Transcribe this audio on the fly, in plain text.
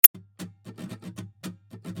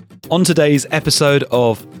On today's episode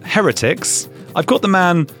of Heretics, I've got the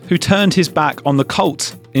man who turned his back on the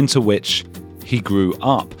cult into which he grew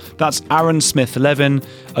up. That's Aaron Smith Levin,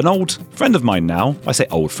 an old friend of mine now. I say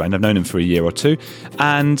old friend, I've known him for a year or two,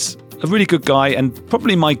 and a really good guy, and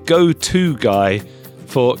probably my go-to guy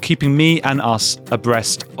for keeping me and us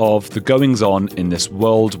abreast of the goings-on in this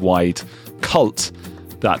worldwide cult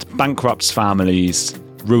that bankrupts families,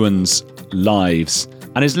 ruins lives,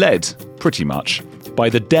 and is led, pretty much, by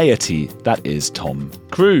the deity that is Tom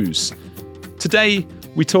Cruise. Today,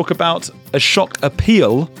 we talk about a shock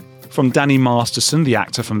appeal from Danny Masterson, the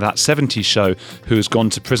actor from that 70s show, who has gone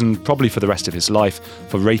to prison probably for the rest of his life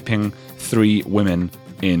for raping 3 women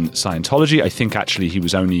in Scientology. I think actually he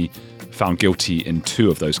was only found guilty in 2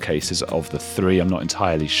 of those cases of the 3. I'm not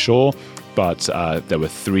entirely sure, but there were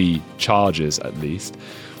 3 charges at least.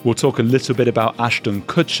 We'll talk a little bit about Ashton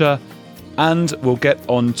Kutcher, and we'll get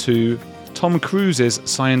on to Tom Cruise's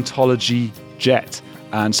Scientology jet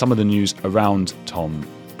and some of the news around Tom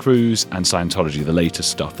Cruise and Scientology, the latest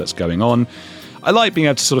stuff that's going on. I like being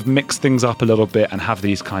able to sort of mix things up a little bit and have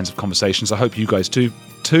these kinds of conversations. I hope you guys do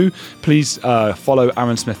too. Please follow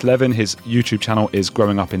Aaron Smith Levin. His YouTube channel is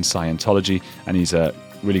Growing Up in Scientology, and he's a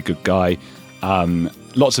really good guy.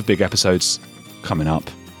 Lots of big episodes coming up.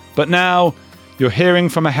 But now you're hearing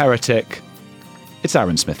from a heretic. It's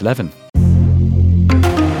Aaron Smith Levin.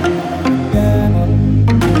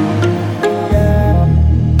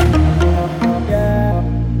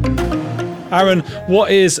 Aaron,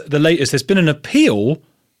 what is the latest? There's been an appeal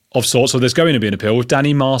of sorts, or there's going to be an appeal with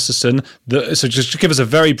Danny Masterson. So just give us a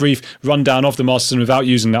very brief rundown of the Masterson without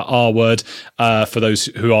using that R word for those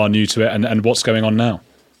who are new to it, and what's going on now.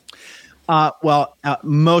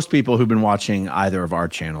 Most people who've been watching either of our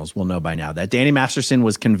channels will know by now that Danny Masterson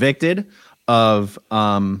was convicted of,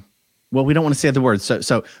 we don't want to say the word.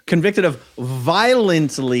 So convicted of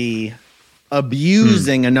violently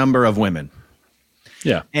abusing a number of women.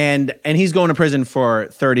 Yeah. And he's going to prison for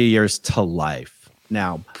 30 years to life.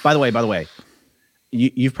 Now, by the way,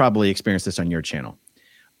 you've probably experienced this on your channel.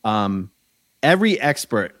 Every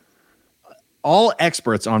expert, all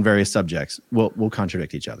experts on various subjects will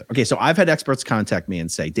contradict each other. Okay, so I've had experts contact me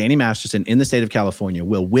and say, Danny Masterson in the state of California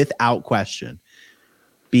will, without question,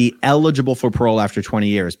 be eligible for parole after 20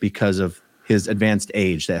 years because of his advanced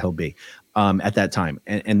age that he'll be at that time.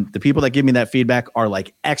 And the people that give me that feedback are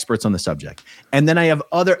like experts on the subject. And then I have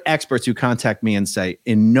other experts who contact me and say,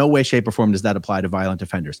 in no way, shape, or form does that apply to violent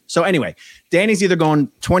offenders. So anyway, Danny's either going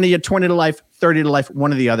 20 to life, 30 to life,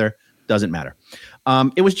 one or the other, doesn't matter.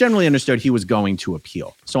 It was generally understood he was going to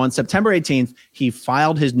appeal. So on September 18th, he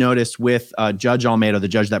filed his notice with Judge Almeida, the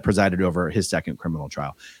judge that presided over his second criminal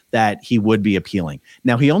trial, that he would be appealing.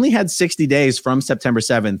 Now, he only had 60 days from September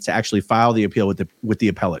 7th to actually file the appeal with the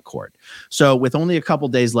appellate court. So with only a couple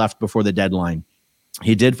days left before the deadline,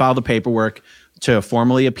 he did file the paperwork to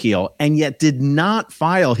formally appeal, and yet did not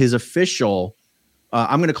file his official,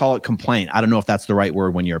 I'm going to call it complaint. I don't know if that's the right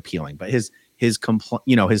word when you're appealing, but his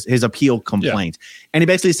appeal complaint. Yeah. And he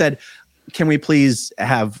basically said, can we please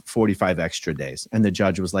have 45 extra days? And the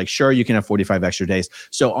judge was like, sure, you can have 45 extra days.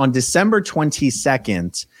 So on December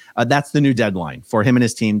 22nd, that's the new deadline for him and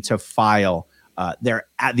his team to file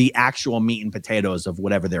the actual meat and potatoes of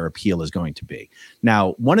whatever their appeal is going to be.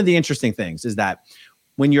 Now, one of the interesting things is that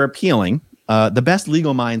when you're appealing, the best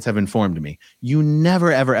legal minds have informed me, you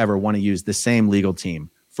never, ever, ever want to use the same legal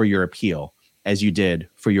team for your appeal as you did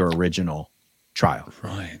for your original trial.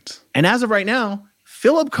 Right. And as of right now,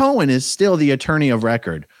 Philip Cohen is still the attorney of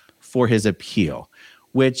record for his appeal,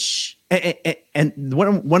 which, and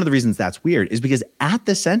one of the reasons that's weird is because at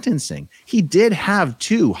the sentencing, he did have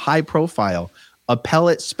 2 high-profile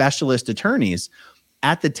appellate specialist attorneys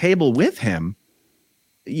at the table with him.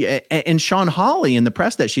 And Sean Hawley, in the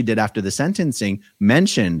press that she did after the sentencing,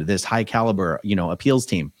 mentioned this high-caliber, appeals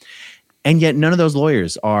team. And yet none of those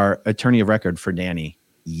lawyers are attorney of record for Danny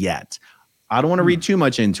yet. I don't want to read too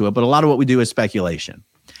much into it, but a lot of what we do is speculation.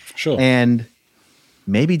 Sure. And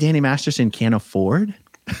maybe Danny Masterson can't afford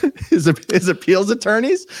his appeals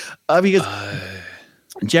attorneys because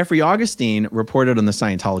Jeffrey Augustine reported on the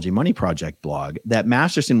Scientology Money Project blog that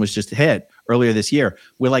Masterson was just hit earlier this year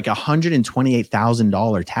with like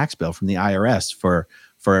 $128,000 tax bill from the IRS for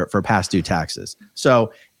past due taxes.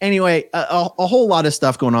 So anyway, a whole lot of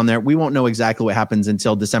stuff going on there. We won't know exactly what happens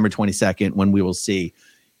until December 22nd when we will see,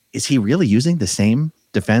 is he really using the same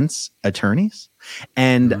defense attorneys?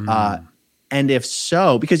 And if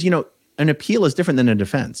so, because, an appeal is different than a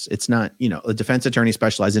defense. It's not, a defense attorney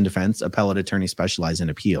specializes in defense, appellate attorney specializes in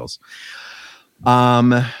appeals.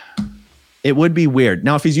 It would be weird.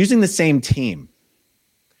 Now, if he's using the same team,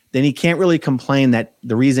 then he can't really complain that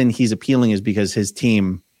the reason he's appealing is because his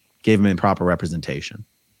team gave him improper representation.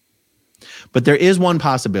 But there is one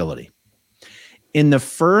possibility. In the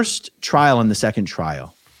first trial and the second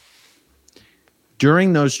trial,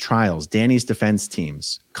 during those trials, Danny's defense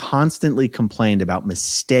teams constantly complained about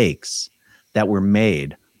mistakes that were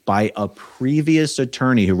made by a previous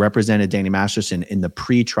attorney who represented Danny Masterson in the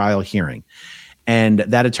pre-trial hearing. And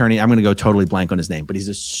that attorney, I'm going to go totally blank on his name, but he's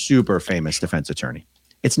a super famous defense attorney.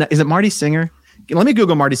 Is it Marty Singer? Let me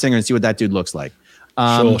Google Marty Singer and see what that dude looks like.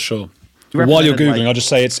 Sure. While you're Googling, I'll just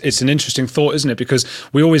say it's an interesting thought, isn't it? Because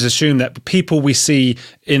we always assume that people we see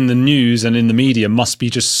in the news and in the media must be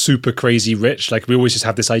just super crazy rich. Like we always just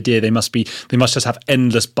have this idea they must just have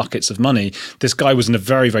endless buckets of money. This guy was in a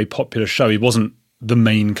very, very popular show. He wasn't the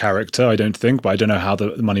main character, I don't think, but I don't know how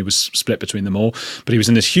the money was split between them all. But he was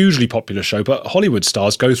in this hugely popular show. But Hollywood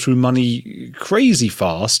stars go through money crazy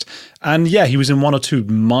fast. And yeah, he was in one or two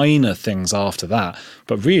minor things after that.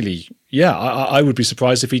 But really, yeah, I would be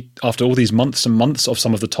surprised if he, after all these months and months of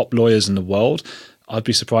some of the top lawyers in the world, I'd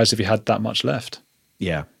be surprised if he had that much left.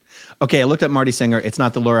 Yeah. Okay, I looked at Marty Singer. It's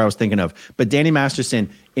not the lawyer I was thinking of. But Danny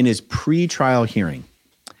Masterson, in his pre-trial hearing,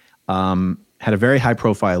 had a very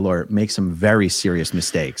high-profile lawyer make some very serious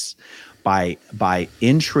mistakes by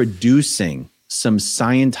introducing a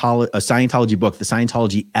Scientology book, the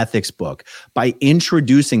Scientology ethics book. By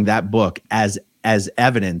introducing that book as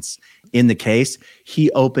evidence in the case,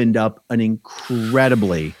 he opened up an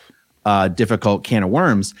incredibly difficult can of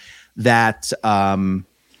worms that I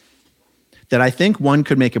think one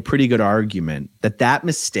could make a pretty good argument that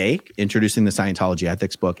mistake, introducing the Scientology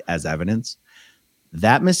ethics book as evidence,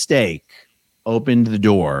 that mistake opened the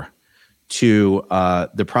door to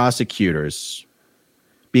the prosecutors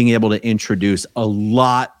being able to introduce a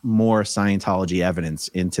lot more Scientology evidence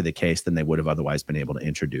into the case than they would have otherwise been able to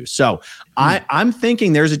introduce. So I'm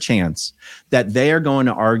thinking there's a chance that they are going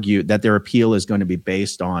to argue that their appeal is going to be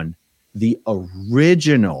based on the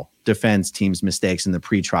original defense team's mistakes in the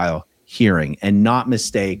pretrial hearing and not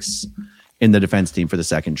mistakes in the defense team for the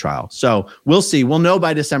second trial. So we'll see. We'll know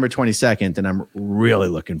by December 22nd, and I'm really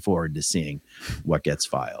looking forward to seeing what gets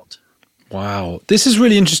filed. Wow. This is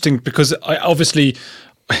really interesting because obviously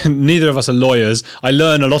neither of us are lawyers. I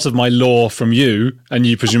learn a lot of my law from you, and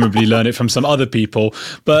you presumably learn it from some other people.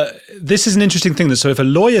 But this is an interesting thing. So if a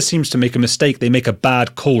lawyer seems to make a mistake, they make a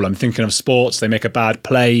bad call. I'm thinking of sports. They make a bad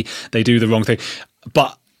play. They do the wrong thing.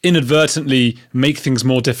 But inadvertently make things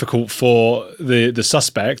more difficult for the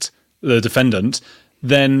suspect, the defendant,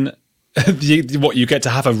 then you get to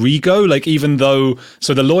have a rego, like even though,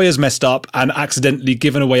 so the lawyer's messed up and accidentally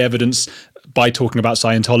given away evidence by talking about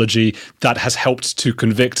Scientology that has helped to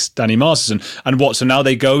convict Danny Masterson. And so now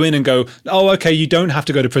they go in and go, oh, okay, you don't have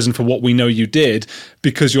to go to prison for what we know you did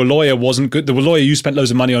because your lawyer wasn't good. The lawyer you spent loads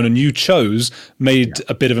of money on and you chose made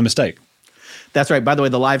a bit of a mistake. That's right. By the way,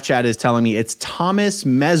 the live chat is telling me it's Thomas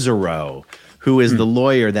Mesereau who is the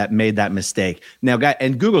lawyer that made that mistake. Now,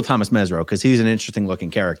 and Google Thomas Mesereau because he's an interesting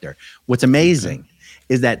looking character. What's amazing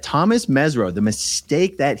is that Thomas Mesereau, the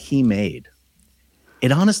mistake that he made,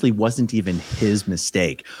 it honestly wasn't even his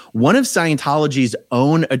mistake. One of Scientology's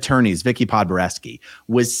own attorneys, Vicky Podboreski,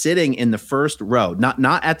 was sitting in the first row,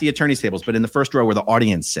 not at the attorney's tables, but in the first row where the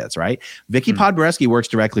audience sits, right? Vicky Podboreski works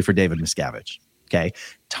directly for David Miscavige. Okay.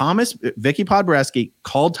 Vicky Podboreski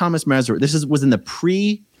called Thomas Mesereau. This was in the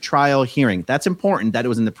pre-trial hearing. That's important that it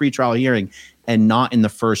was in the pre-trial hearing and not in the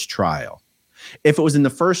first trial. If it was in the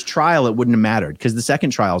first trial, it wouldn't have mattered because the second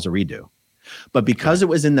trial is a redo. But because it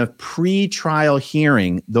was in the pre-trial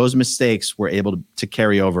hearing, those mistakes were able to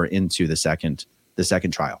carry over into the second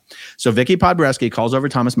trial. So Vicky Podboreski calls over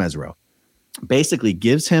Thomas Mesereau, basically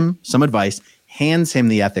gives him some advice, hands him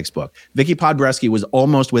the ethics book. Vicky Podboreski was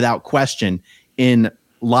almost without question in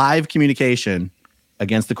live communication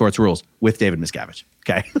against the court's rules with David Miscavige.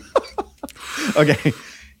 Okay. Okay.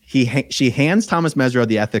 She hands Thomas Mesereau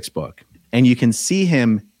the ethics book, and you can see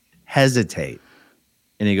him hesitate.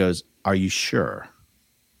 And he goes, "Are you sure?"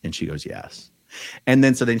 And she goes, "Yes." And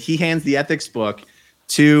then he hands the ethics book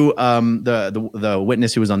to the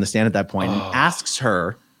witness who was on the stand at that point and asks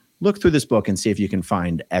her, "Look through this book and see if you can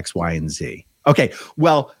find X, Y, and Z." Okay.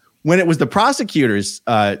 Well, when it was the prosecutor's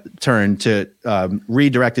turn to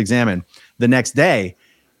redirect examine the next day,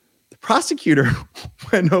 the prosecutor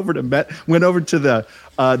went over to the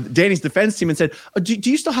Danny's defense team and said, do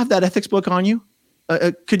you still have that ethics book on you?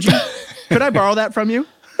 Could I borrow that from you?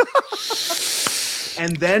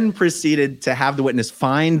 and then proceeded to have the witness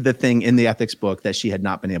find the thing in the ethics book that she had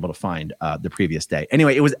not been able to find the previous day.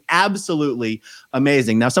 Anyway, it was absolutely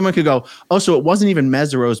amazing. Now, someone could go, oh, so it wasn't even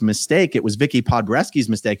Mesereau's mistake. It was Vicky Podbresky's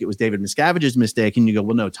mistake. It was David Miscavige's mistake. And you go,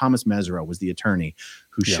 well, no, Thomas Mesereau was the attorney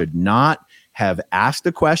who should not have asked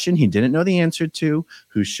a question he didn't know the answer to,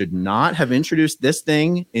 who should not have introduced this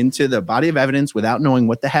thing into the body of evidence without knowing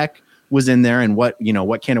what the heck was in there and what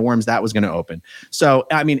can of worms that was going to open. So,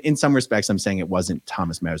 I mean, in some respects, I'm saying it wasn't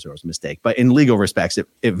Thomas Mesereau's mistake, but in legal respects,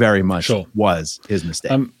 it very much was his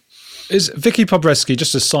mistake. Is Vicky Podbresky,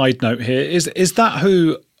 just a side note here, is that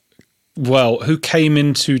who came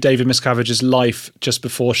into David Miscavige's life just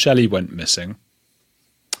before Shelley went missing?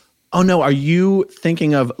 Oh, no. Are you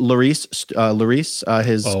thinking of Larice,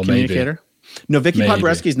 his communicator? Maybe. No, Vicky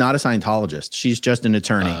Podbresky is not a Scientologist. She's just an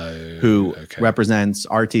attorney who represents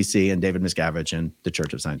RTC and David Miscavige and the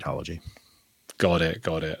Church of Scientology. Got it.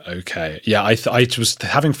 Okay. Yeah, I was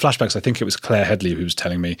having flashbacks. I think it was Claire Headley who was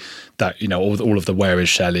telling me that, all of the where's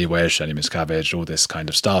Shelley Miscavige, all this kind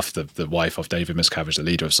of stuff, the wife of David Miscavige, the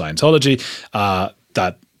leader of Scientology,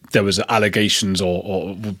 that there was allegations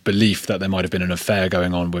or belief that there might have been an affair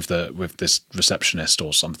going on with this receptionist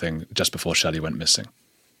or something just before Shelley went missing.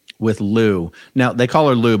 With Lou. Now, they call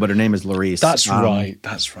her Lou, but her name is Larice. That's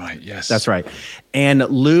right. Yes. That's right. And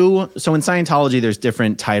Lou, so in Scientology, there's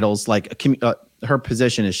different titles. Like her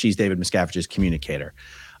position is she's David Miscavige's communicator.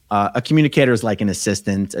 A communicator is like an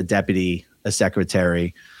assistant, a deputy, a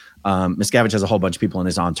secretary. Miscavige has a whole bunch of people in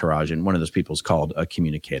his entourage, and one of those people is called a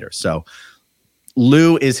communicator. So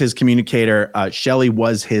Lou is his communicator. Shelley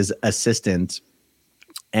was his assistant.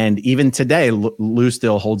 And even today, Lou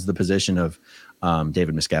still holds the position of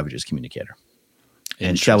David Miscavige's communicator.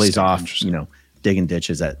 And Shelley's off, digging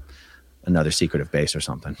ditches at another secretive base or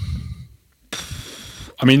something.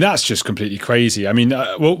 I mean, that's just completely crazy. I mean,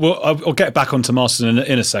 I'll get back onto Masterson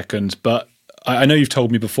in a second, but I know you've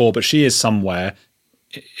told me before, but she is somewhere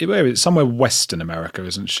Western America,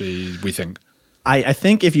 isn't she, we think? I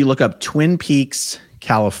think if you look up Twin Peaks,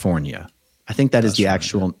 California, I think that's the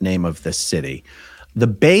actual name of the city. The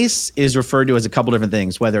base is referred to as a couple different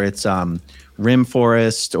things, whether it's Rim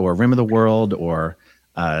Forest or Rim of the World or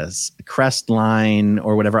Crest Line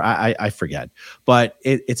or whatever. I forget. But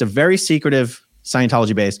it's a very secretive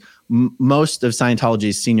Scientology base. Most of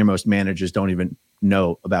Scientology's senior-most managers don't even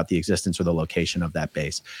know about the existence or the location of that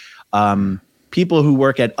base. People who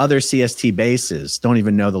work at other CST bases don't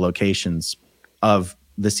even know the locations of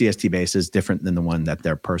the CST base is different than the one that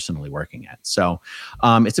they're personally working at. So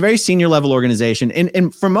it's a very senior level organization.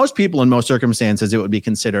 And for most people in most circumstances, it would be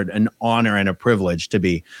considered an honor and a privilege to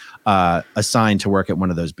be assigned to work at one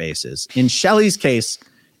of those bases. In Shelley's case,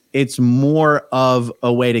 it's more of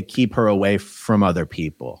a way to keep her away from other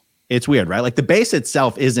people. It's weird, right? Like the base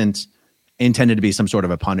itself isn't intended to be some sort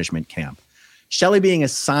of a punishment camp. Shelley being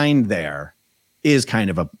assigned there is kind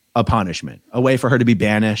of a punishment, a way for her to be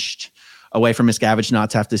banished, a way for Miscavige not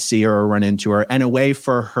to have to see her or run into her, and a way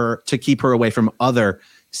for her to keep her away from other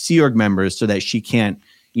Sea Org members so that she can't,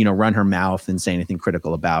 run her mouth and say anything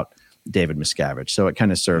critical about David Miscavige. So it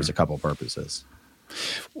kind of serves a couple purposes.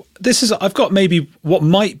 I've got maybe what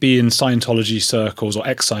might be in Scientology circles or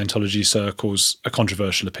ex-Scientology circles a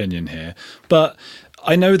controversial opinion here, but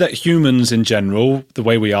I know that humans in general, the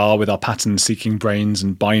way we are with our pattern-seeking brains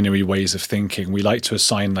and binary ways of thinking, we like to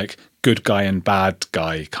assign like good guy and bad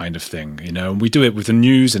guy kind of thing, and we do it with the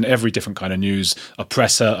news and every different kind of news,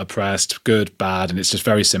 oppressor, oppressed, good, bad, and it's just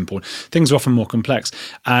very simple. Things are often more complex.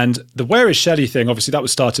 And the Where is Shelley thing, obviously that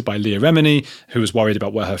was started by Leah Remini, who was worried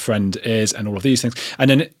about where her friend is and all of these things. And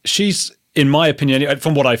then she's, in my opinion,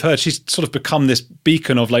 from what I've heard, she's sort of become this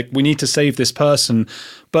beacon of like, we need to save this person.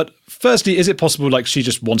 But firstly, is it possible like she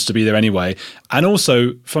just wants to be there anyway? And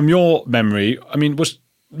also, from your memory, I mean,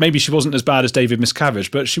 maybe she wasn't as bad as David Miscavige,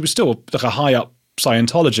 but she was still like a high up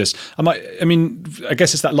Scientologist. I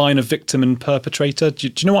guess it's that line of victim and perpetrator. Do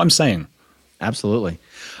you know what I'm saying? Absolutely.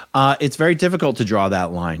 It's very difficult to draw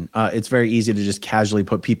that line. It's very easy to just casually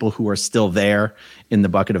put people who are still there in the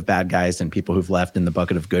bucket of bad guys and people who've left in the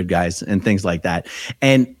bucket of good guys and things like that.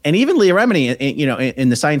 And even Leah Remini, in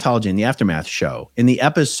the Scientology in the Aftermath show, in the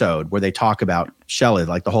episode where they talk about Shelley,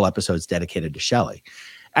 like the whole episode's dedicated to Shelley.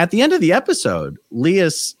 At the end of the episode,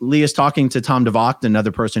 Leah's talking to Tom DeVocht,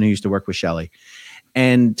 another person who used to work with Shelley.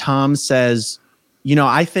 And Tom says,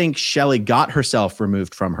 I think Shelley got herself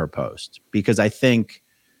removed from her post because I think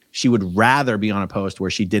she would rather be on a post where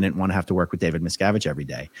she didn't want to have to work with David Miscavige every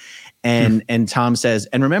day. And Tom says,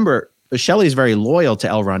 and remember, Shelley's very loyal to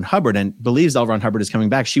L. Ron Hubbard and believes L. Ron Hubbard is coming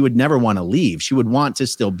back. She would never want to leave. She would want to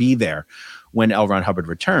still be there when L. Ron Hubbard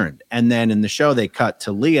returned. And then in the show, they cut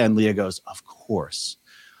to Leah, and Leah goes, of course.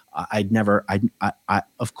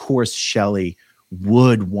 Of course, Shelley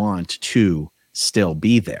would want to still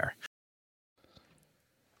be there.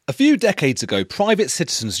 A few decades ago, private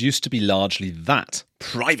citizens used to be largely that,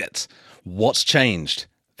 private. What's changed?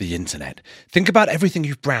 The internet. Think about everything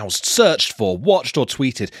you've browsed, searched for, watched or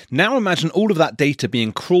tweeted. Now imagine all of that data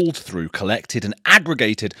being crawled through, collected and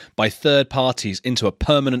aggregated by third parties into a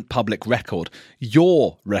permanent public record.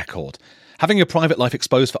 Your record. Having your private life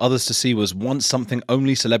exposed for others to see was once something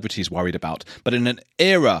only celebrities worried about. But in an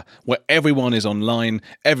era where everyone is online,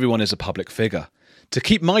 everyone is a public figure. To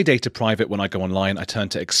keep my data private when I go online, I turn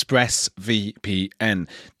to ExpressVPN.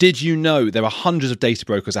 Did you know there are hundreds of data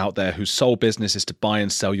brokers out there whose sole business is to buy and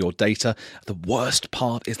sell your data? The worst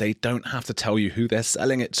part is they don't have to tell you who they're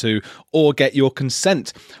selling it to or get your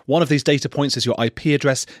consent. One of these data points is your IP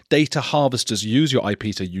address. Data harvesters use your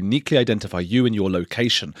IP to uniquely identify you and your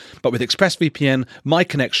location. But with ExpressVPN, my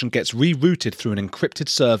connection gets rerouted through an encrypted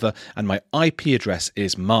server and my IP address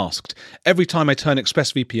is masked. Every time I turn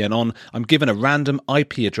ExpressVPN on, I'm given a random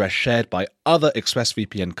IP address shared by other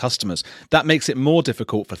ExpressVPN customers. That makes it more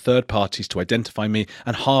difficult for third parties to identify me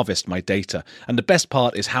and harvest my data. And the best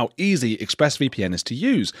part is how easy ExpressVPN is to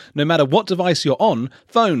use. No matter what device you're on,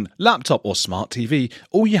 phone, laptop or smart TV,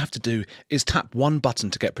 all you have to do is tap one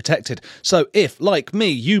button to get protected. So if, like me,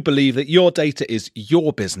 you believe that your data is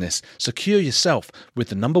your business, secure yourself with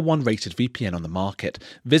the #1 rated VPN on the market.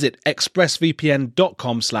 Visit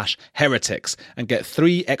expressvpn.com/heretics and get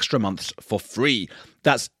 3 extra months for free.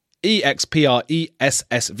 That's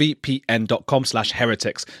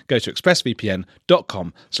expressvpn.com/heretics. Go to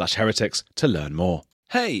expressvpn.com/heretics to learn more.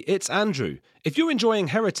 Hey, it's Andrew. If you're enjoying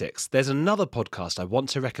Heretics, there's another podcast I want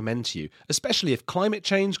to recommend to you, especially if climate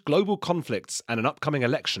change, global conflicts, and an upcoming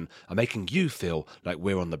election are making you feel like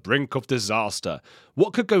we're on the brink of disaster.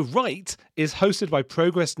 What Could Go Right is hosted by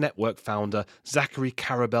Progress Network founder Zachary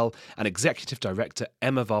Karabel and executive director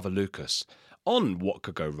Emma Varvaloucas. On What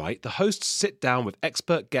Could Go Right, the hosts sit down with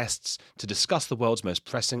expert guests to discuss the world's most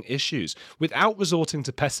pressing issues without resorting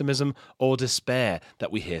to pessimism or despair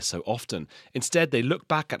that we hear so often. Instead, they look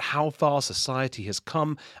back at how far society has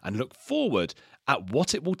come and look forward at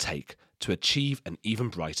what it will take to achieve an even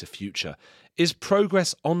brighter future. Is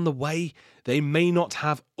progress on the way? They may not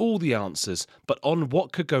have all the answers, but on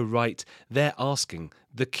What Could Go Right, they're asking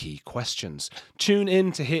the key questions. Tune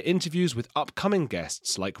in to hear interviews with upcoming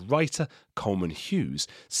guests like writer Coleman Hughes,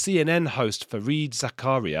 CNN host Fareed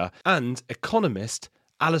Zakaria, and economist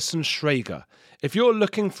Alison Schrager. If you're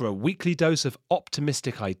looking for a weekly dose of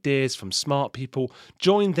optimistic ideas from smart people,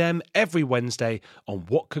 join them every Wednesday on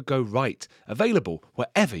What Could Go Right, available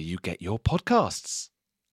wherever you get your podcasts.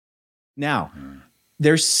 Now,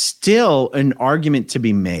 there's still an argument to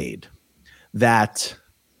be made that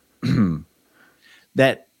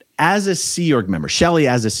that as a Sea Org member, Shelley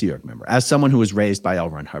as a Sea Org member, as someone who was raised by L.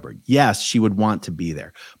 Ron Hubbard, yes, she would want to be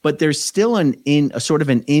there. But there's still a sort of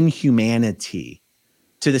an inhumanity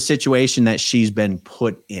to the situation that she's been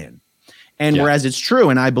put in. And whereas it's true,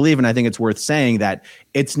 and I believe, and I think it's worth saying that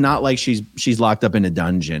it's not like she's locked up in a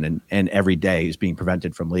dungeon and every day is being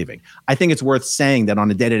prevented from leaving. I think it's worth saying that on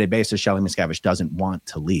a day-to-day basis, Shelley Miscavige doesn't want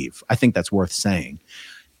to leave. I think that's worth saying.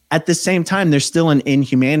 At the same time, there's still an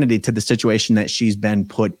inhumanity to the situation that she's been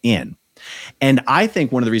put in. And I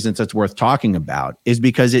think one of the reasons that's worth talking about is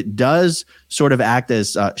because it does sort of act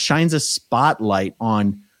as shines a spotlight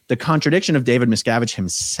on the contradiction of David Miscavige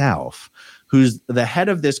himself, who's the head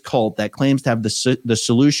of this cult that claims to have the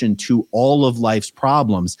solution to all of life's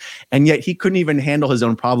problems. And yet he couldn't even handle his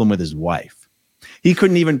own problem with his wife. He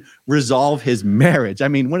couldn't even resolve his marriage. I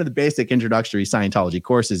mean, one of the basic introductory Scientology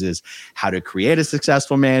courses is how to create a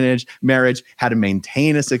successful marriage, how to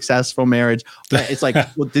maintain a successful marriage. It's like,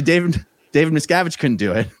 well, David Miscavige couldn't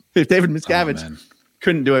do it. If David Miscavige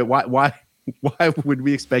couldn't do it, why would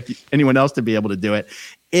we expect anyone else to be able to do it?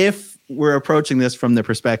 If we're approaching this from the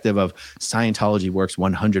perspective of Scientology works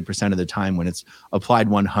 100% of the time when it's applied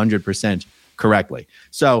 100% correctly.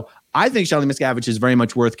 So I think Shelley Miscavige is very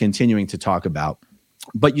much worth continuing to talk about.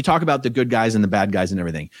 But you talk about the good guys and the bad guys and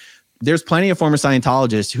everything. There's plenty of former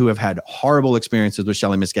Scientologists who have had horrible experiences with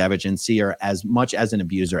Shelley Miscavige and see her as much as an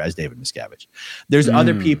abuser as David Miscavige. There's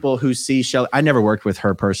other people who see Shelley. I never worked with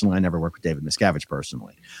her personally. I never worked with David Miscavige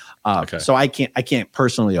personally. So I can't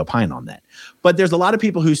personally opine on that. But there's a lot of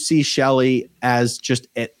people who see Shelley as just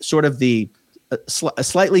sort of a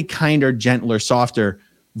slightly kinder, gentler, softer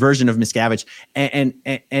version of Miscavige and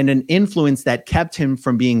an influence that kept him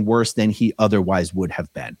from being worse than he otherwise would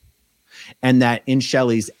have been. And that in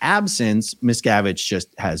Shelley's absence, Miscavige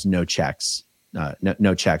just has no checks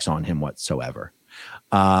no checks on him whatsoever.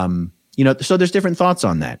 So there's different thoughts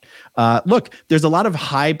on that. Look, there's a lot of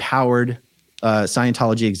high-powered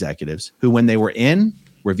Scientology executives who, when they were in,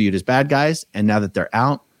 were viewed as bad guys, and now that they're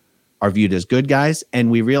out, are viewed as good guys.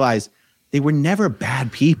 And we realize they were never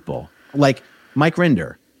bad people. Like Mike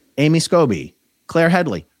Rinder, Amy Scobie, Claire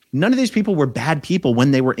Headley. None of these people were bad people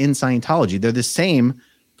when they were in Scientology. They're the same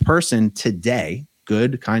person today,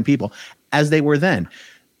 good, kind people, as they were then.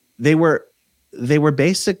 They were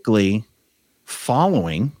basically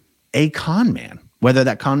following a con man, whether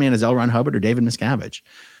that con man is L. Ron Hubbard or David Miscavige.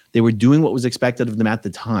 They were doing what was expected of them at the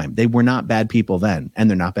time. They were not bad people then, and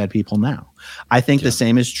they're not bad people now. I think the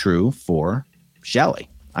same is true for Shelley.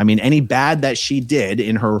 I mean, any bad that she did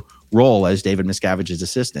in her role as David Miscavige's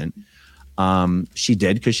assistant, she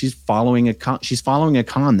did because she's following a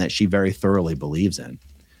con that she very thoroughly believes in.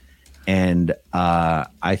 And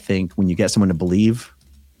I think when you get someone to believe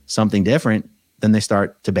something different, then they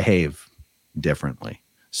start to behave differently.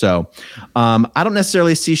 So I don't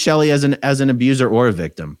necessarily see Shelley as an abuser or a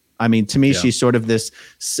victim. I mean, to me, she's sort of this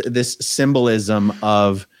symbolism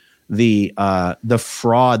of the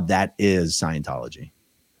fraud that is Scientology.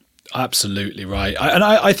 Absolutely right.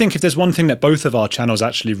 I think if there's one thing that both of our channels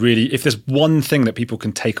actually really, if there's one thing that people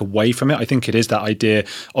can take away from it, I think it is that idea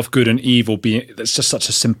of good and evil being, that's just such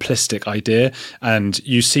a simplistic idea. And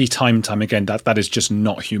you see time and time again that is just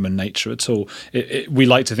not human nature at all. We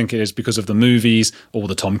like to think it is because of the movies, all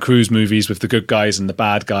the Tom Cruise movies with the good guys and the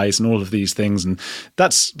bad guys and all of these things. And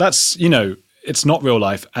that's it's not real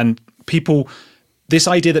life. And this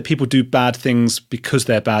idea that people do bad things because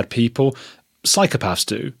they're bad people, psychopaths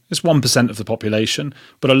do. It's 1% of the population,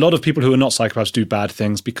 but a lot of people who are not psychopaths do bad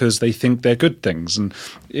things because they think they're good things. And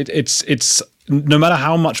it's no matter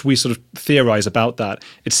how much we sort of theorize about that,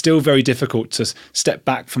 it's still very difficult to step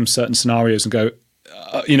back from certain scenarios and go,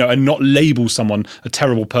 and not label someone a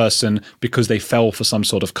terrible person because they fell for some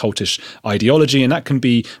sort of cultish ideology. And that can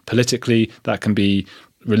be politically, that can be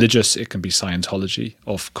religious, it can be Scientology,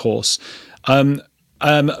 of course.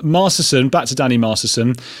 Masterson, back to Danny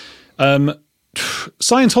Masterson.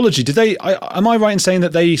 Scientology, am I right in saying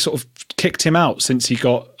that they sort of kicked him out since he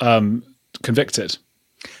got convicted?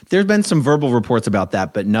 There's been some verbal reports about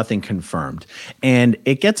that, but nothing confirmed. And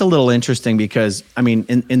it gets a little interesting because, I mean,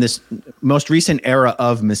 in this most recent era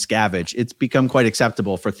of Miscavige, it's become quite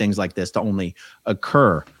acceptable for things like this to only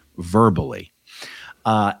occur verbally.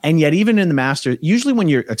 And yet even in the master, usually when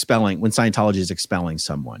Scientology is expelling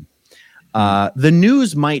someone, the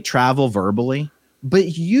news might travel verbally,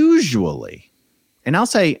 but usually, and I'll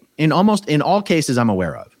say in all cases I'm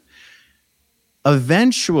aware of,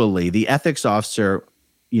 eventually the ethics officer,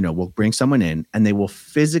 will bring someone in and they will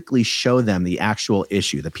physically show them the actual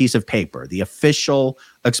issue, the piece of paper, the official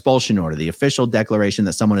expulsion order, the official declaration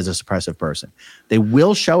that someone is a suppressive person. They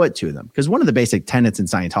will show it to them because one of the basic tenets in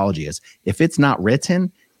Scientology is if it's not written,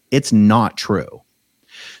 it's not true.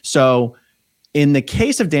 So in the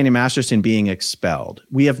case of Danny Masterson being expelled,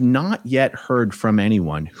 we have not yet heard from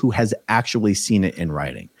anyone who has actually seen it in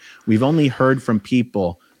writing. We've only heard from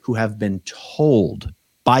people who have been told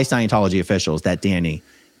by Scientology officials that Danny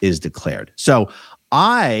is declared. So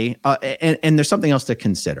and there's something else to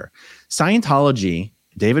consider. Scientology,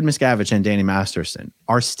 David Miscavige and Danny Masterson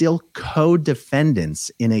are still co-defendants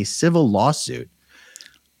in a civil lawsuit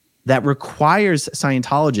that requires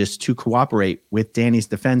Scientologists to cooperate with Danny's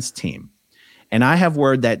defense team. And I have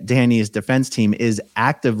word that Danny's defense team is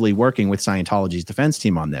actively working with Scientology's defense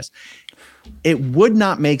team on this. It would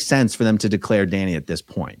not make sense for them to declare Danny at this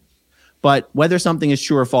point. But whether something is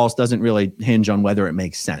true or false doesn't really hinge on whether it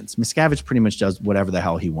makes sense. Miscavige pretty much does whatever the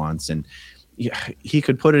hell he wants. And he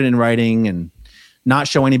could put it in writing and not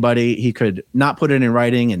show anybody. He could not put it in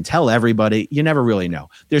writing and tell everybody. You never really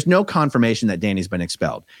know. There's no confirmation that Danny's been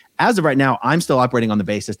expelled. As of right now, I'm still operating on the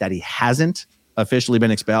basis that he hasn't officially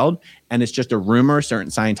been expelled, and it's just a rumor. Certain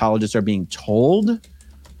Scientologists are being told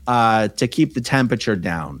to keep the temperature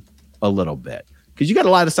down a little bit, because you got a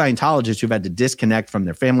lot of Scientologists who've had to disconnect from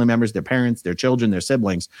their family members, their parents, their children, their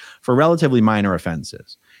siblings for relatively minor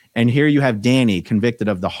offenses. And here you have Danny convicted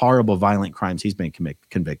of the horrible violent crimes he's been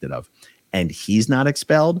convicted of, and he's not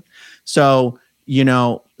expelled. So,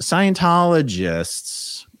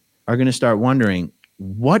 Scientologists are going to start wondering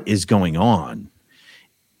what is going on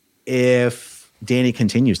if Danny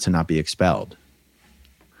continues to not be expelled.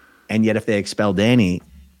 And yet if they expel Danny,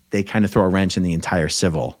 they kind of throw a wrench in the entire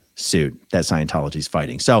civil suit that Scientology is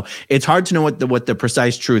fighting. So it's hard to know what the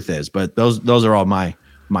precise truth is, but those are all my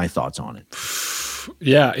thoughts on it.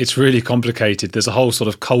 Yeah, it's really complicated. There's a whole sort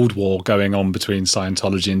of Cold War going on between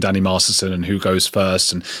Scientology and Danny Masterson and who goes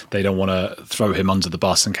first, and they don't want to throw him under the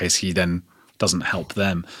bus in case he then doesn't help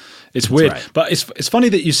them. It's weird, right. But it's funny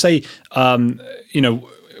that you say,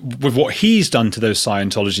 with what he's done to those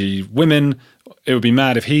Scientology women, it would be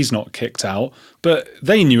mad if he's not kicked out. But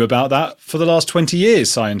they knew about that for the last 20 years,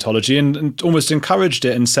 Scientology, and almost encouraged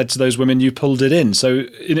it and said to those women, you pulled it in. So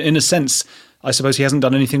in a sense, I suppose he hasn't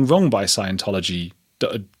done anything wrong by Scientology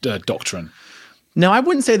doctrine. No, I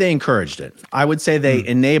wouldn't say they encouraged it. I would say they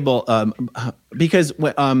enable, because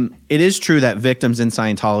it is true that victims in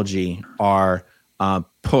Scientology are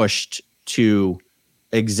pushed to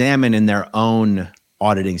examine in their own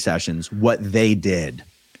auditing sessions what they did,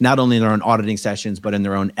 not only in their own auditing sessions, but in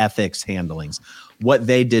their own ethics handlings, what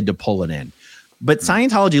they did to pull it in. But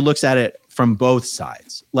Scientology looks at it from both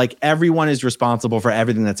sides. Like, everyone is responsible for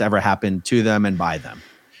everything that's ever happened to them and by them.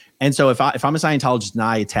 And so if I'm a Scientologist and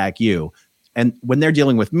I attack you, and when they're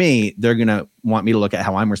dealing with me, they're going to want me to look at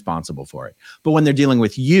how I'm responsible for it. But when they're dealing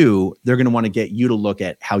with you, they're going to want to get you to look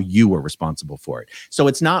at how you were responsible for it. So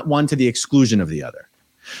it's not one to the exclusion of the other.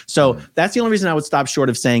 So that's the only reason I would stop short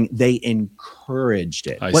of saying they encouraged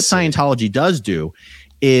it. What Scientology does do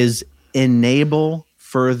is enable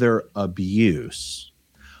further abuse.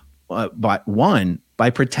 By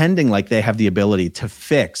pretending like they have the ability to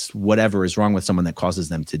fix whatever is wrong with someone that causes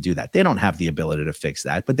them to do that. They don't have the ability to fix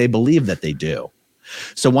that, but they believe that they do.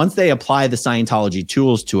 So once they apply the Scientology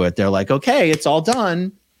tools to it, they're like, okay, it's all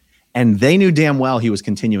done. And they knew damn well he was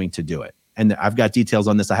continuing to do it. And I've got details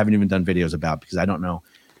on this I haven't even done videos about, because I don't know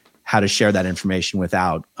how to share that information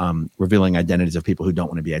without revealing identities of people who don't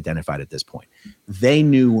want to be identified at this point. They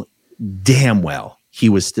knew damn well he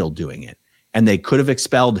was still doing it. And they could have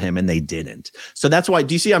expelled him, and they didn't. So that's why,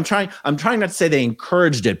 do you see, I'm trying not to say they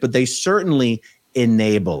encouraged it, but they certainly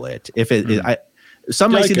enable it. If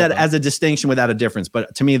some might see that as a distinction without a difference,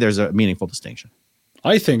 but to me, there's a meaningful distinction.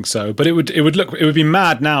 I think so, but it would be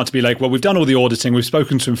mad now to be like, well, we've done all the auditing, we've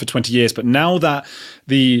spoken to him for 20 years, but now that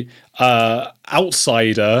the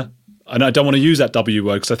outsider, and I don't want to use that W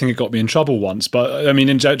word because I think it got me in trouble once, but I mean,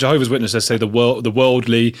 in Jehovah's Witnesses, let's say the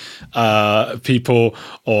worldly people,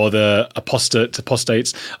 or the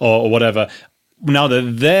apostates or whatever, now that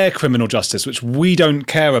their criminal justice, which we don't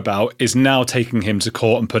care about, is now taking him to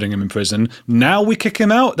court and putting him in prison, now we kick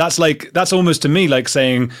him out? That's almost to me like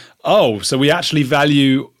saying, oh, so we actually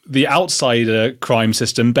value the outsider crime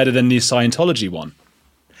system better than the Scientology one.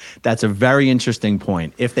 That's a very interesting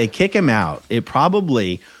point. If they kick him out, it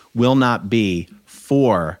probably will not be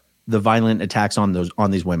for the violent attacks on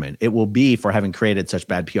these women. It will be for having created such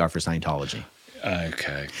bad PR for Scientology.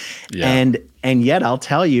 Okay. Yeah. And yet I'll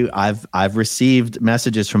tell you, I've received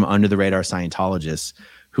messages from under the radar Scientologists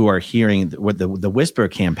who are hearing what the whisper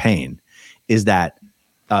campaign is that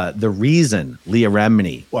the reason Leah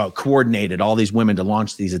Remini coordinated all these women to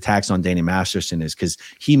launch these attacks on Danny Masterson is because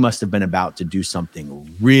he must have been about to do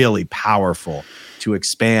something really powerful to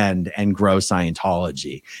expand and grow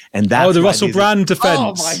Scientology. And that's the Russell Brand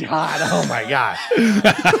defense. Oh my God.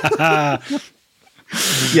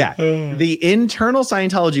 Yeah. The internal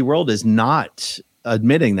Scientology world is not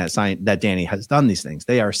admitting that Danny has done these things.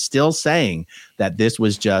 They are still saying that this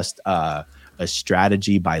was just a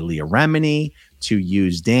strategy by Leah Remini to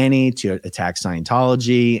use Danny to attack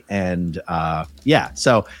Scientology. And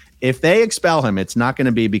so if they expel him, it's not going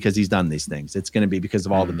to be because he's done these things. It's going to be because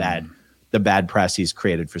of all the bad press he's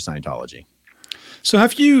created for Scientology. So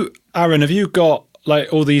Aaron, have you got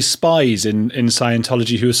like all these spies in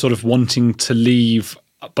Scientology who are sort of wanting to leave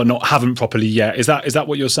but haven't properly yet? Is that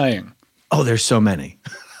what you're saying? Oh, there's so many.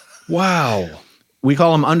 Wow. We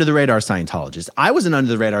call them under the radar Scientologists. I was an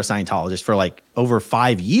under the radar Scientologist for like over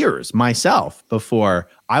 5 years myself before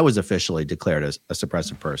I was officially declared as a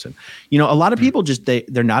suppressive person. You know, a lot of people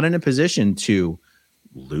they're not in a position to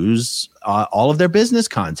lose all of their business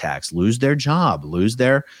contacts, lose their job, lose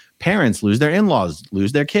their parents, lose their in-laws,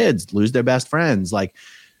 lose their kids, lose their best friends. Like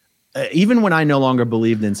even when I no longer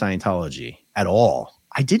believed in Scientology at all,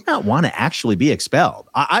 I did not want to actually be expelled.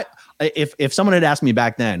 If someone had asked me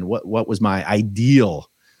back then what was my ideal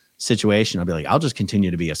situation, I'd be like, I'll just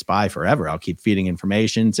continue to be a spy forever. I'll keep feeding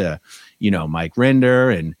information to, Mike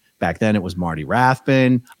Rinder, and back then it was Marty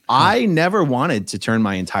Rathbun. I never wanted to turn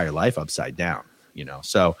my entire life upside down,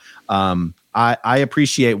 So I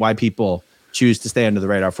appreciate why people choose to stay under the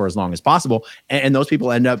radar for as long as possible, and those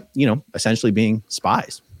people end up, essentially being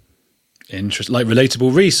spies. Interesting, like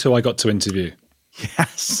Relatable Reese, who I got to interview.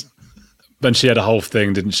 Yes. And she had a whole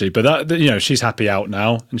thing, didn't she? But that, she's happy out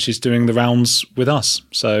now, and she's doing the rounds with us.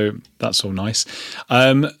 So that's all nice.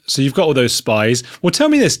 So you've got all those spies. Well, tell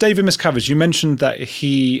me this, David Miscavige, you mentioned that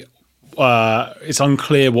he it's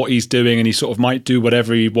unclear what he's doing, and he sort of might do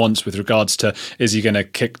whatever he wants with regards to, is he going to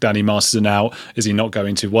kick Danny Masterson out? Is he not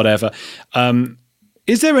going to? Whatever.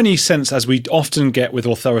 Is there any sense, as we often get with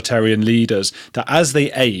authoritarian leaders, that as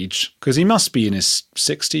they age, because he must be in his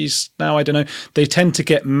 60s now, I don't know, they tend to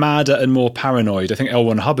get madder and more paranoid? I think L.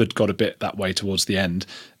 Ron Hubbard got a bit that way towards the end.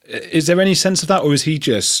 Is there any sense of that, or is he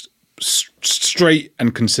just straight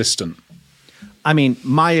and consistent? I mean,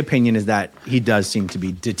 my opinion is that he does seem to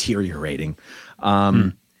be deteriorating.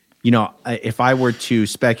 You know, if I were to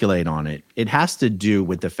speculate on it, it has to do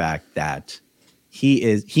with the fact that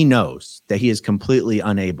he knows that he is completely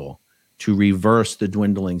unable to reverse the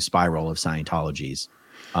dwindling spiral of Scientology.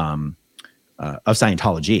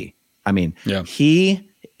 I mean,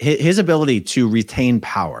 his ability to retain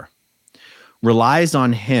power relies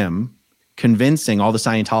on him convincing all the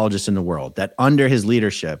Scientologists in the world that under his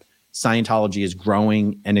leadership, Scientology is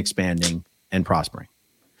growing and expanding and prospering.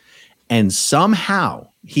 And somehow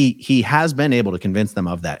he has been able to convince them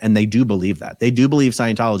of that. And they do believe that. They do believe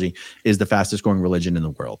Scientology is the fastest growing religion in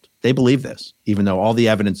the world. They believe this, even though all the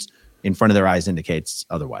evidence in front of their eyes indicates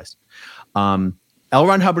otherwise. L.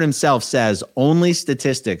 Ron Hubbard himself says only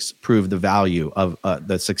statistics prove the value of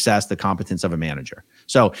the success, the competence of a manager.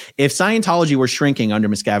 So if Scientology were shrinking under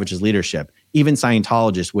Miscavige's leadership, even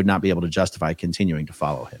Scientologists would not be able to justify continuing to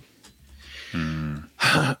follow him.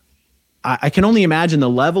 I can only imagine the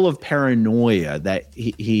level of paranoia that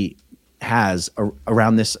he has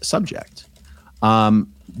around this subject.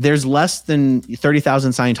 There's less than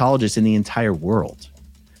 30,000 Scientologists in the entire world.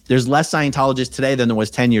 There's less Scientologists today than there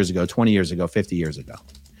was 10 years ago, 20 years ago, 50 years ago.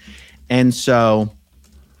 And so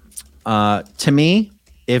to me,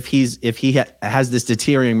 if he has this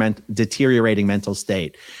deteriorating mental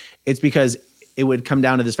state, it's because it would come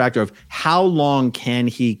down to this factor of how long can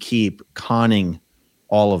he keep conning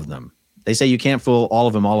all of them? They say you can't fool all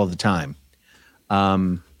of them all of the time.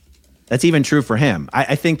 That's even true for him.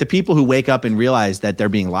 I think the people who wake up and realize that they're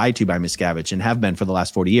being lied to by Miscavige and have been for the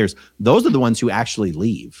last 40 years, those are the ones who actually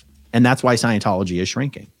leave. And that's why Scientology is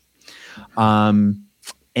shrinking. You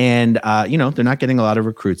know, they're not getting a lot of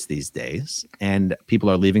recruits these days, and people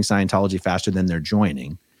are leaving Scientology faster than they're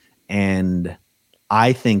joining. And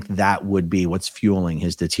I think that would be what's fueling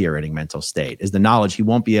his deteriorating mental state, is the knowledge he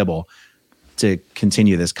won't be able to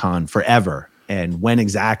continue this con forever. And when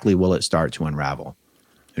exactly will it start to unravel?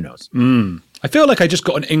 Who knows? I feel like I just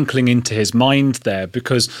got an inkling into his mind there,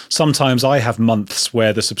 because sometimes I have months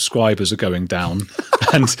where the subscribers are going down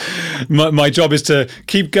and my job is to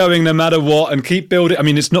keep going no matter what and keep building. I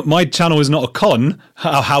mean, it's not, my channel is not a con.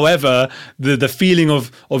 However, the feeling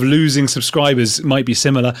of losing subscribers might be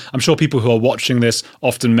similar. I'm sure people who are watching this,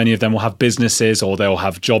 often many of them will have businesses or they'll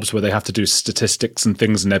have jobs where they have to do statistics and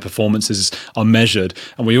things and their performances are measured.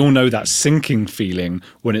 And we all know that sinking feeling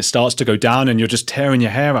when it starts to go down and you're just tearing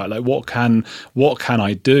your hair out. Like, what can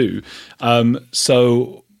I do?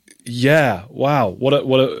 So yeah, wow. What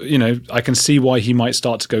a, you know, I can see why he might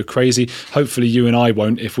start to go crazy. Hopefully you and I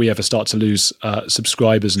won't, if we ever start to lose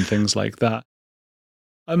subscribers and things like that.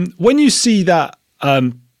 When you see that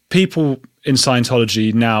people in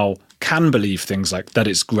Scientology now can believe things like that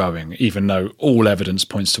it's growing, even though all evidence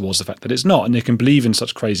points towards the fact that it's not, and they can believe in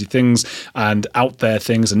such crazy things and out there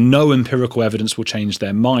things, and no empirical evidence will change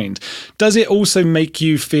their mind. Does it also make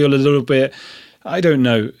you feel a little bit, I don't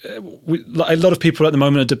know, a lot of people at the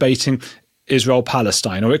moment are debating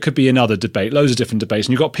Israel-Palestine, or it could be another debate, loads of different debates,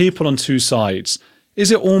 and you've got people on two sides. Is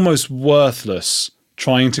it almost worthless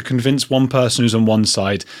trying to convince one person who's on one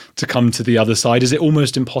side to come to the other side? Is it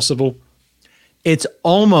almost impossible? It's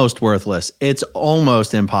almost worthless. It's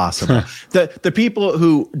almost impossible. The people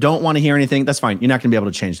who don't want to hear anything, that's fine. You're not going to be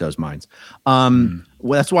able to change those minds. Well,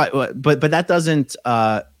 that's why. But that doesn't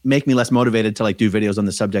make me less motivated to like do videos on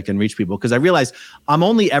the subject and reach people, because I realize I'm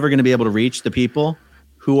only ever going to be able to reach the people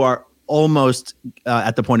who are almost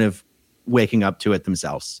at the point of waking up to it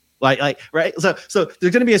themselves. Like right. So there's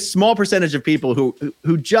going to be a small percentage of people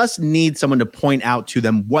who just need someone to point out to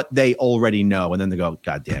them what they already know, and then they go,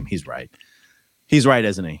 "God damn, he's right." He's right,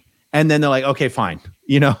 isn't he? And then they're like, okay, fine.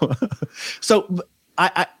 You know? So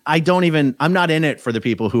I don't even, I'm not in it for the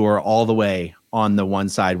people who are all the way on the one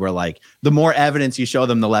side where like the more evidence you show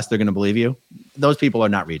them, the less they're going to believe you. Those people are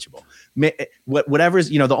not reachable.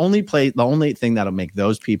 Whatever's, you know, the only thing that'll make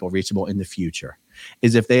those people reachable in the future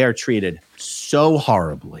is if they are treated so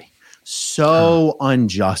horribly, so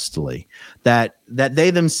unjustly that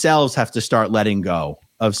they themselves have to start letting go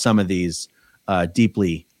of some of these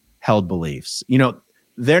deeply held beliefs. You know,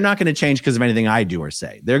 they're not going to change because of anything I do or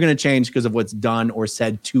say. They're going to change because of what's done or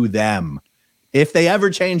said to them, if they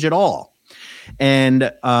ever change at all. And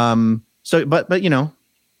but you know,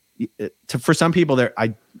 for some people there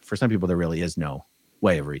really is no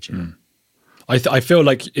way of reaching them. I feel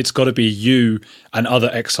like it's got to be you and other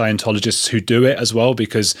ex-Scientologists who do it as well,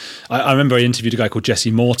 because I remember I interviewed a guy called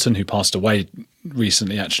Jesse Morton who passed away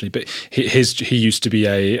recently, actually. But he used to be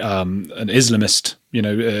an Islamist,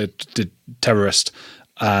 terrorist,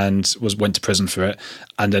 and went to prison for it.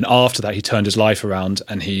 And then after that, he turned his life around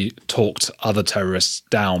and he talked other terrorists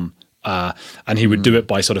down. And he would do it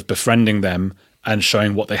by sort of befriending them and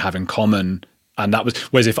showing what they have in common. And that was,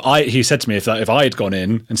 whereas he said to me, if I had gone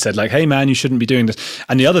in and said like, hey man, you shouldn't be doing this.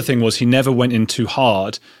 And the other thing was he never went in too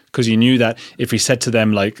hard, because he knew that if he said to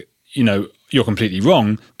them like, you're completely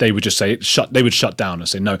wrong, they would just say they would shut down and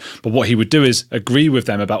say no. But what he would do is agree with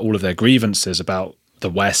them about all of their grievances about the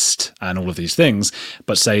West and all of these things,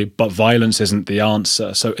 but say, but violence isn't the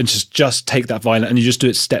answer. So and just take that violence and you just do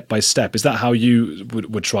it step by step. Is that how you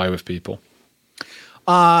would try with people?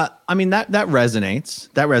 I mean, that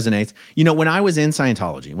resonates. That resonates. When I was in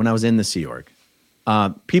Scientology, when I was in the Sea Org,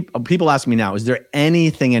 people ask me now, is there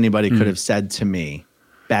anything anybody could have said to me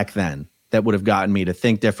back then that would have gotten me to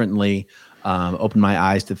think differently, open my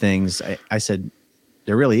eyes to things? I said,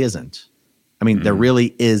 there really isn't. I mean, there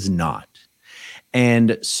really is not.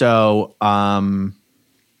 And so I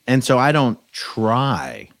don't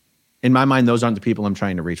try. In my mind, those aren't the people I'm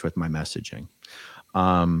trying to reach with my messaging.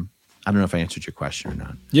 I don't know if I answered your question or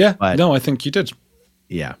not. Yeah, no, I think you did.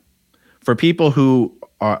 Yeah. For people who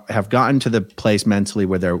have gotten to the place mentally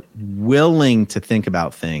where they're willing to think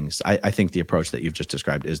about things, I think the approach that you've just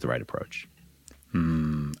described is the right approach.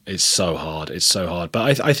 It's so hard. It's so hard.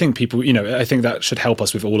 But I think people, I think that should help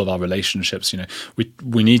us with all of our relationships.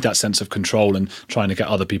 We need that sense of control and trying to get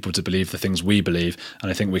other people to believe the things we believe. And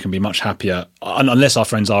I think we can be much happier, unless our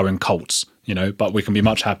friends are in cults, but we can be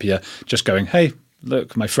much happier just going, hey,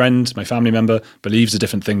 look, my friend, my family member believes a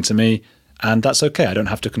different thing to me, and that's okay. I don't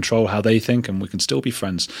have to control how they think, and we can still be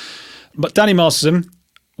friends. But Danny Masterson,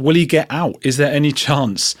 will he get out? Is there any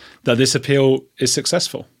chance that this appeal is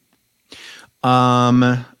successful?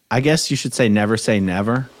 I guess you should say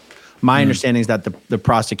never. My understanding is that the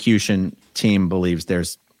prosecution team believes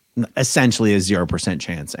there's essentially a 0%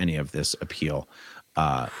 chance any of this appeal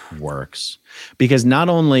works, because not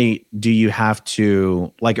only do you have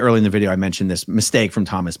to, like early in the video I mentioned this mistake from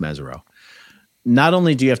Thomas Mesereau, not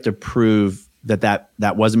only do you have to prove that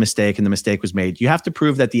was a mistake and the mistake was made, you have to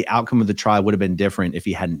prove that the outcome of the trial would have been different if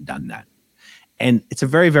he hadn't done that. And it's a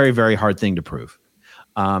very, very, very hard thing to prove.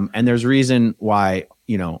 And there's a reason why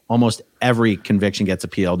almost every conviction gets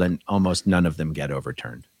appealed and almost none of them get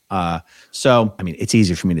overturned. So, I mean, it's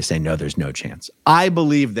easier for me to say, no, there's no chance. I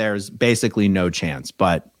believe there's basically no chance,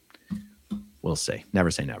 but we'll see.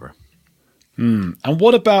 Never say never. And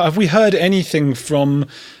what about, have we heard anything from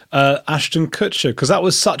Ashton Kutcher? Because that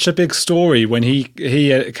was such a big story when he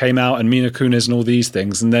came out, and Mina Kunis and all these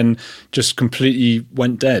things, and then just completely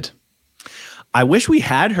went dead. I wish we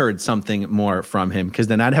had heard something more from him, because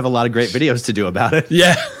then I'd have a lot of great videos to do about it.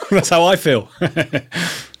 Yeah, that's how I feel.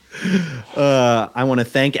 I want to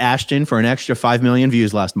thank Ashton for an extra 5 million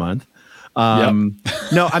views last month.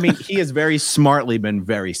 No, I mean, he has very smartly been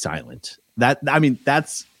very silent.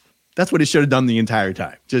 That's what he should have done the entire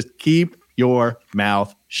time. Just keep your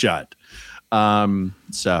mouth shut.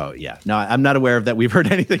 So yeah, no, I'm not aware of that. We've heard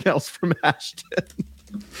anything else from Ashton.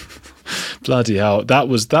 Bloody hell. That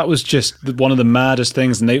was just one of the maddest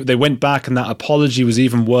things. And they went back, and that apology was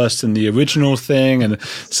even worse than the original thing. And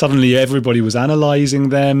suddenly everybody was analyzing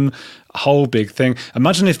them. A whole big thing.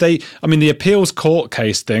 Imagine if the appeals court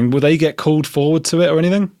case thing, will they get called forward to it or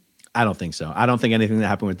anything? I don't think so. I don't think anything that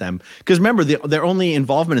happened with them. Because remember, their only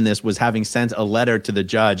involvement in this was having sent a letter to the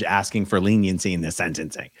judge asking for leniency in the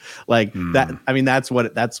sentencing. That. I mean, that's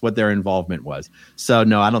what their involvement was. So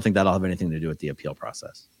no, I don't think that'll have anything to do with the appeal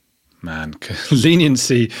process. Man,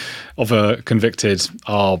 leniency of a convicted,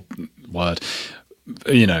 word.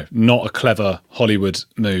 Not a clever Hollywood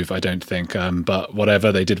move, I don't think. But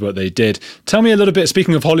whatever, they did what they did. Tell me a little bit,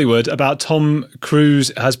 speaking of Hollywood, about Tom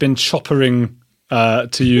Cruise has been choppering,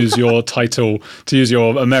 to use your title, to use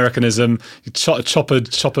your Americanism,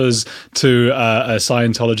 choppers to a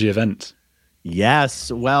Scientology event.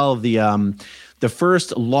 Yes. Well, the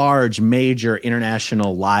first large major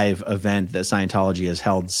international live event that Scientology has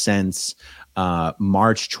held since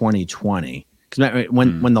March 2020. Because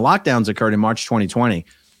when the lockdowns occurred in March 2020,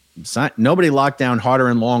 nobody locked down harder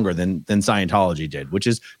and longer than Scientology did, which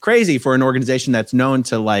is crazy for an organization that's known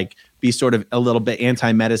to be sort of a little bit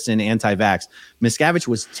anti-medicine, anti-vax. Miscavige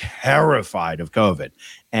was terrified of COVID,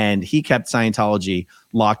 and he kept Scientology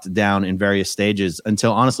locked down in various stages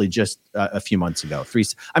until honestly just a few months ago.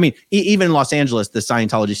 Even in Los Angeles, the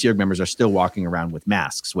Scientology Sea Org members are still walking around with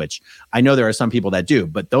masks, which I know there are some people that do,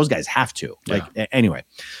 but those guys have to. Anyway.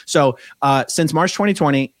 So since March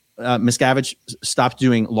 2020, Miscavige stopped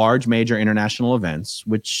doing large major international events,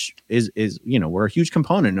 which is we're a huge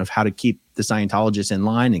component of how to keep the Scientologists in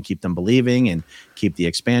line and keep them believing and keep the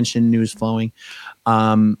expansion news flowing.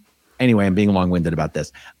 Anyway, I'm being long-winded about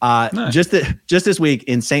this. Nice. Just this week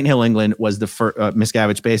in St. Hill, England, was the first.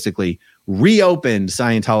 Miscavige basically reopened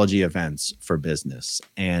Scientology events for business,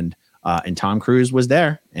 and Tom Cruise was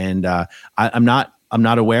there. And I'm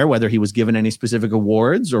not aware whether he was given any specific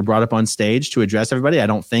awards or brought up on stage to address everybody. I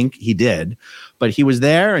don't think he did, but he was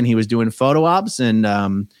there and he was doing photo ops. And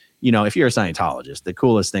if you're a Scientologist, the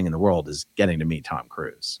coolest thing in the world is getting to meet Tom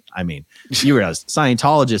Cruise. I mean, you as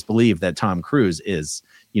Scientologists believe that Tom Cruise is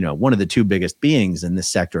one of the two biggest beings in this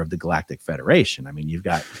sector of the Galactic Federation. I mean, you've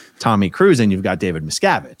got Tommy Cruise and you've got David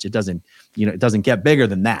Miscavige. It doesn't get bigger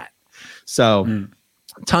than that. So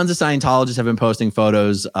tons of Scientologists have been posting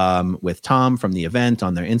photos with Tom from the event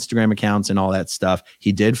on their Instagram accounts and all that stuff.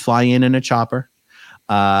 He did fly in a chopper.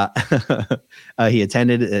 He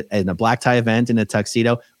attended in a black tie event in a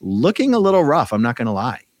tuxedo, looking a little rough. I'm not going to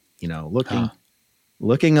lie,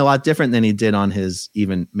 looking a lot different than he did on his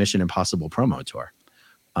even Mission Impossible promo tour.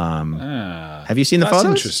 Have you seen the photos?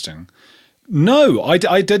 That's interesting. No, I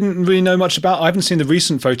didn't really know much about. I haven't seen the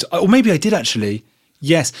recent photo, or maybe I did actually.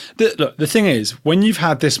 Yes. Look, the thing is, when you've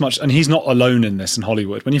had this much, and he's not alone in this in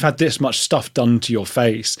Hollywood, when you've had this much stuff done to your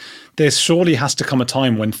face, there surely has to come a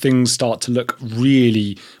time when things start to look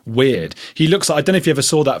really weird. He looks like, I don't know if you ever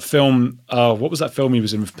saw that film, what was that film he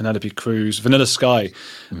was in with Penelope Cruz? Vanilla Sky.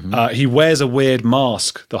 Mm-hmm. He wears a weird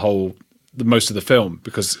mask the most of the film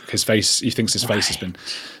because his face, he thinks his face has been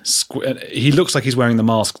he looks like he's wearing the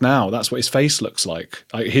mask now. That's what his face looks like.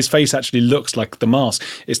 His face actually looks like the mask.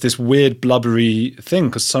 It's this weird blubbery thing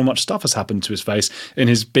because so much stuff has happened to his face in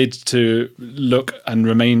his bid to look and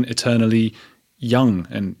remain eternally young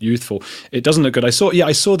and youthful. It doesn't look good. I saw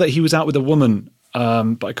that he was out with a woman,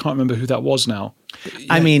 but I can't remember who that was now.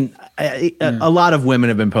 Yeah. I mean, a lot of women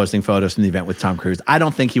have been posting photos from the event with Tom Cruise. I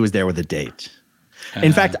don't think he was there with a date.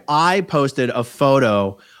 In fact, I posted a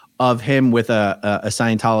photo of him with a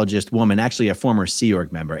Scientologist woman, actually a former Sea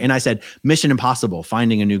Org member. And I said, Mission Impossible,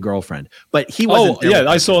 finding a new girlfriend. But he wasn't. Oh, yeah,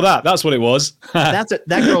 I saw that. That's what it was. That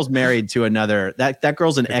girl's married to another. That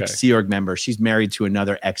girl's an ex-Sea Org member. She's married to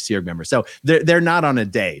another ex-Sea Org member. So they're not on a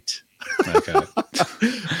date. Okay.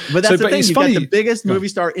 But that's the thing. You've got the biggest movie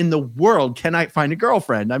star in the world cannot find a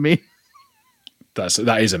girlfriend. I mean. That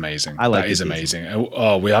is amazing. That is amazing.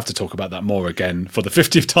 Oh, we have to talk about that more again for the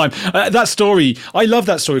 50th time. That story, I love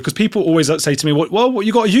that story because people always say to me, well,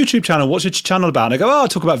 you got a YouTube channel. What's your channel about? And I go, I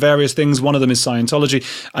talk about various things. One of them is Scientology.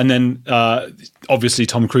 And then obviously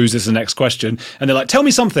Tom Cruise is the next question. And they're like, tell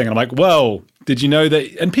me something. And I'm like, well, did you know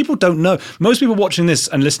that? And people don't know. Most people watching this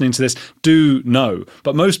and listening to this do know.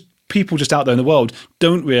 But most people just out there in the world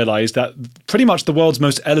don't realize that pretty much the world's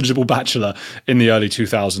most eligible bachelor in the early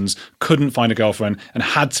 2000s couldn't find a girlfriend and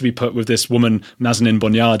had to be put with this woman, Nazanin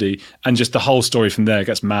Boniadi, and just the whole story from there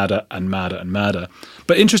gets madder and madder and madder.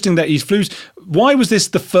 But interesting that he flew. Why was this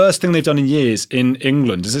the first thing they've done in years in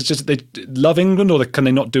England? Is it just they love England, or can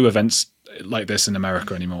they not do events like this in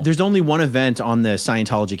America anymore? There's only one event on the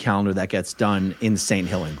Scientology calendar that gets done in St.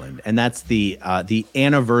 Hill, England, and that's the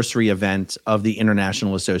anniversary event of the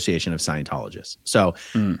International Association of Scientologists. So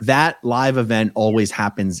that live event always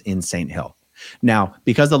happens in St. Hill. Now,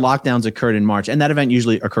 because the lockdowns occurred in March, and that event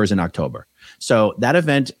usually occurs in October. So that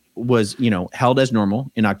event was, held as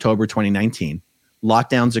normal in October 2019.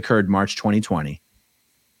 Lockdowns occurred March 2020.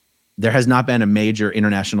 There has not been a major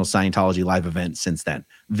international Scientology live event since then.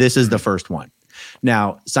 This is the first one.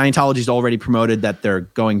 Now, Scientology's already promoted that they're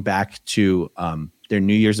going back to their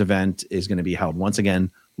New Year's event is going to be held once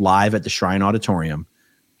again live at the Shrine Auditorium.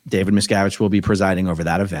 David Miscavige will be presiding over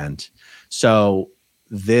that event. So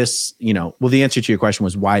this, the answer to your question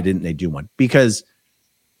was, why didn't they do one? Because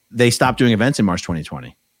they stopped doing events in March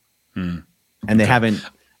 2020. And they haven't.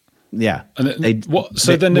 Yeah. And they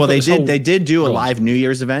did do a live New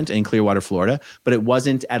Year's event in Clearwater, Florida, but it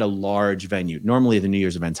wasn't at a large venue. Normally the New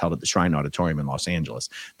Year's event's held at the Shrine Auditorium in Los Angeles.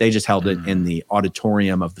 They just held it in the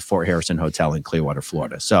auditorium of the Fort Harrison Hotel in Clearwater,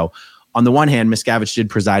 Florida. So on the one hand, Miscavige did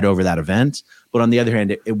preside over that event, but on the other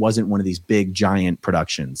hand, it wasn't one of these big giant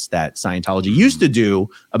productions that Scientology used to do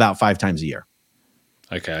about 5 times a year.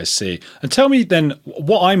 Okay, I see. And tell me then,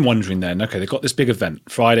 what I'm wondering then, okay, they've got this big event,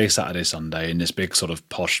 Friday, Saturday, Sunday, in this big sort of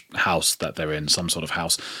posh house that they're in, some sort of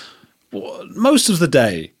house. Most of the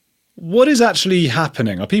day, what is actually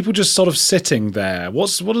happening? Are people just sort of sitting there?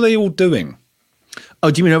 What are they all doing?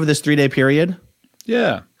 Oh, do you mean over this 3-day period?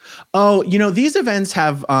 Yeah. Oh, these events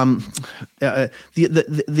have the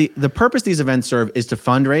purpose these events serve is to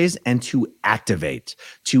fundraise and to activate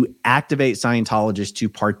Scientologists to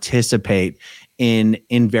participate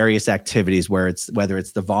in various activities, whether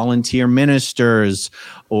it's the volunteer ministers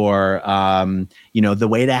or the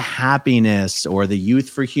Way to Happiness or the Youth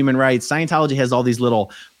for Human Rights. Scientology has all these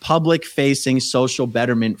little public-facing social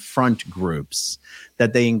betterment front groups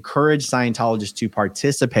that they encourage Scientologists to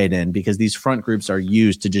participate in, because these front groups are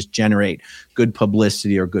used to just generate good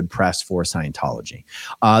publicity or good press for Scientology.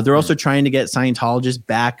 They're also trying to get Scientologists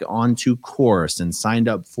back onto course and signed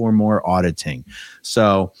up for more auditing.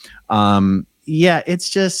 So, it's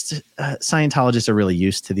just Scientologists are really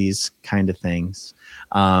used to these kind of things.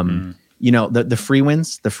 The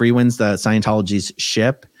Freewinds, the Scientology's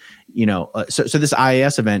ship. So this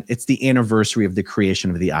IAS event, it's the anniversary of the creation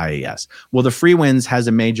of the IAS. Well, the Freewinds has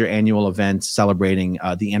a major annual event celebrating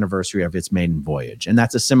the anniversary of its maiden voyage. And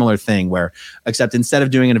that's a similar thing where, except instead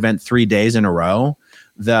of doing an event 3 days in a row,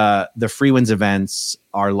 the Freewinds events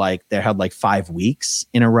are like, they're held like 5 weeks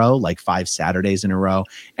in a row, like 5 Saturdays in a row.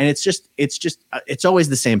 And it's always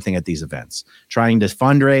the same thing at these events, trying to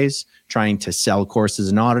fundraise, trying to sell courses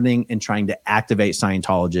in auditing, and trying to activate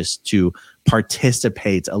Scientologists to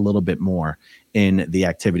participate a little bit more in the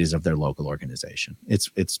activities of their local organization. It's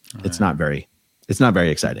not very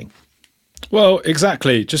exciting. Well,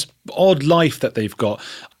 exactly. Just odd life that they've got.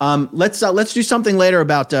 Let's do something later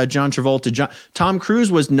about John Travolta. Tom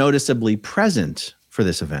Cruise was noticeably present for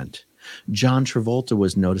this event. John Travolta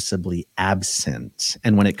was noticeably absent.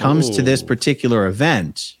 And when it comes to this particular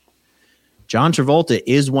event, John Travolta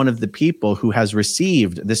is one of the people who has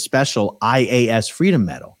received the special IAS Freedom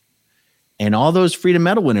Medal. And all those Freedom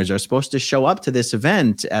Medal winners are supposed to show up to this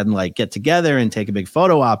event and like get together and take a big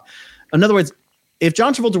photo op. In other words, if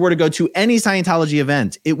John Travolta were to go to any Scientology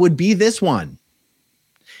event, it would be this one.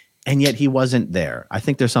 And yet he wasn't there. I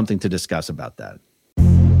think there's something to discuss about that.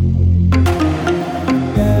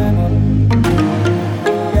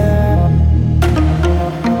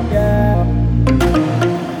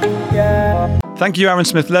 Thank you, Aaron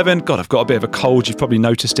Smith-Levin. God, I've got a bit of a cold. You've probably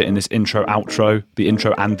noticed it in this intro, outro. The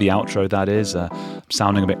intro and the outro, that is.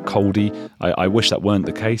 Sounding a bit coldy. I wish that weren't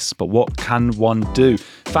the case, but what can one do?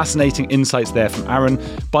 Fascinating insights there from Aaron.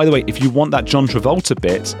 By the way, if you want that John Travolta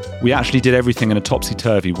bit, we actually did everything in a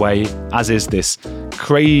topsy-turvy way, as is this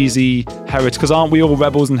crazy heretic, because aren't we all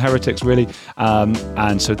rebels and heretics, really?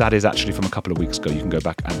 And so that is actually from a couple of weeks ago. You can go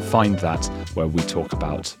back and find that, where we talk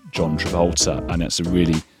about John Travolta, and it's a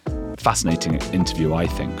really fascinating interview, I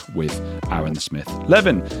think, with Aaron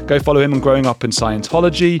Smith-Levin. Go follow him on Growing Up in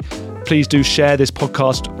Scientology. Please do share this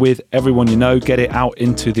podcast with everyone you know. Get it out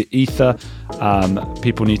into the ether.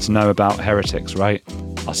 People need to know about heretics, right?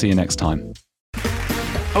 I'll see you next time.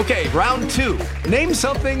 Okay, round 2. Name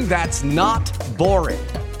something that's not boring.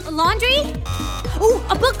 A laundry? Ooh,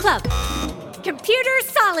 a book club. Computer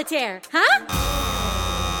solitaire, huh?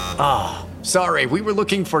 Ah, sorry, we were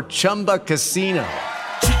looking for Chumba Casino.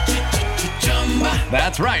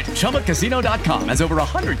 That's right. ChumbaCasino.com has over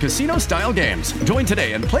 100 casino-style games. Join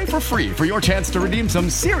today and play for free for your chance to redeem some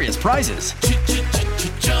serious prizes.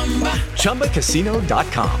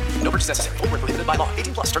 ChumbaCasino.com. No purchase necessary. Void where prohibited by law.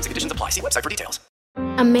 18+ terms and conditions apply. See website for details.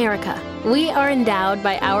 America. We are endowed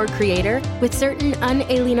by our Creator with certain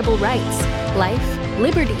unalienable rights: life,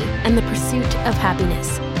 liberty, and the pursuit of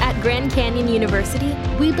happiness. At Grand Canyon University,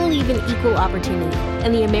 we believe in equal opportunity,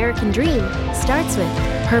 and the American dream starts with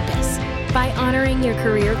purpose. By honoring your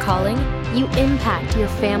career calling, you impact your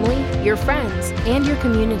family, your friends, and your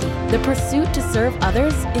community. The pursuit to serve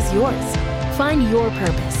others is yours. Find your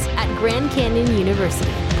purpose at Grand Canyon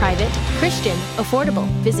University. Private, Christian, affordable.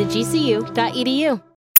 Visit gcu.edu.